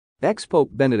Ex-Pope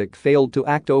Benedict failed to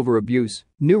act over abuse.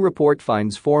 New report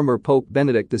finds former Pope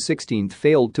Benedict XVI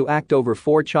failed to act over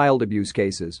 4 child abuse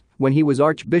cases when he was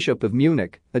Archbishop of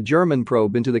Munich, a German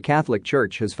probe into the Catholic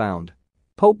Church has found.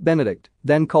 Pope Benedict,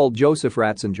 then called Josef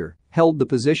Ratzinger, held the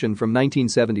position from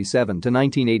 1977 to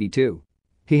 1982.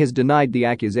 He has denied the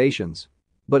accusations.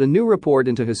 But a new report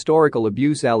into historical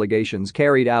abuse allegations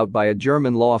carried out by a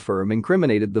German law firm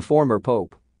incriminated the former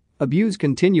pope. Abuse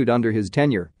continued under his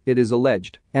tenure, it is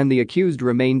alleged, and the accused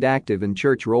remained active in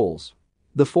church roles.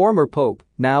 The former pope,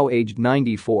 now aged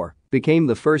 94, became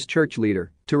the first church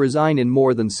leader to resign in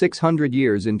more than 600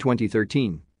 years in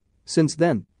 2013. Since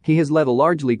then, he has led a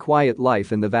largely quiet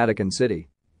life in the Vatican City.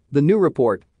 The new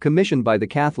report, commissioned by the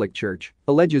Catholic Church,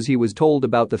 alleges he was told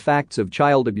about the facts of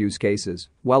child abuse cases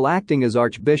while acting as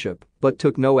archbishop but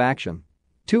took no action.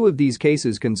 2 of these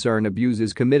cases concern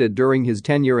abuses committed during his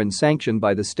tenure and sanctioned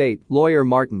by the state, lawyer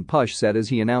Martin Pusch said as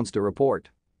he announced a report.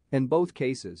 In both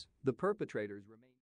cases, the perpetrators remain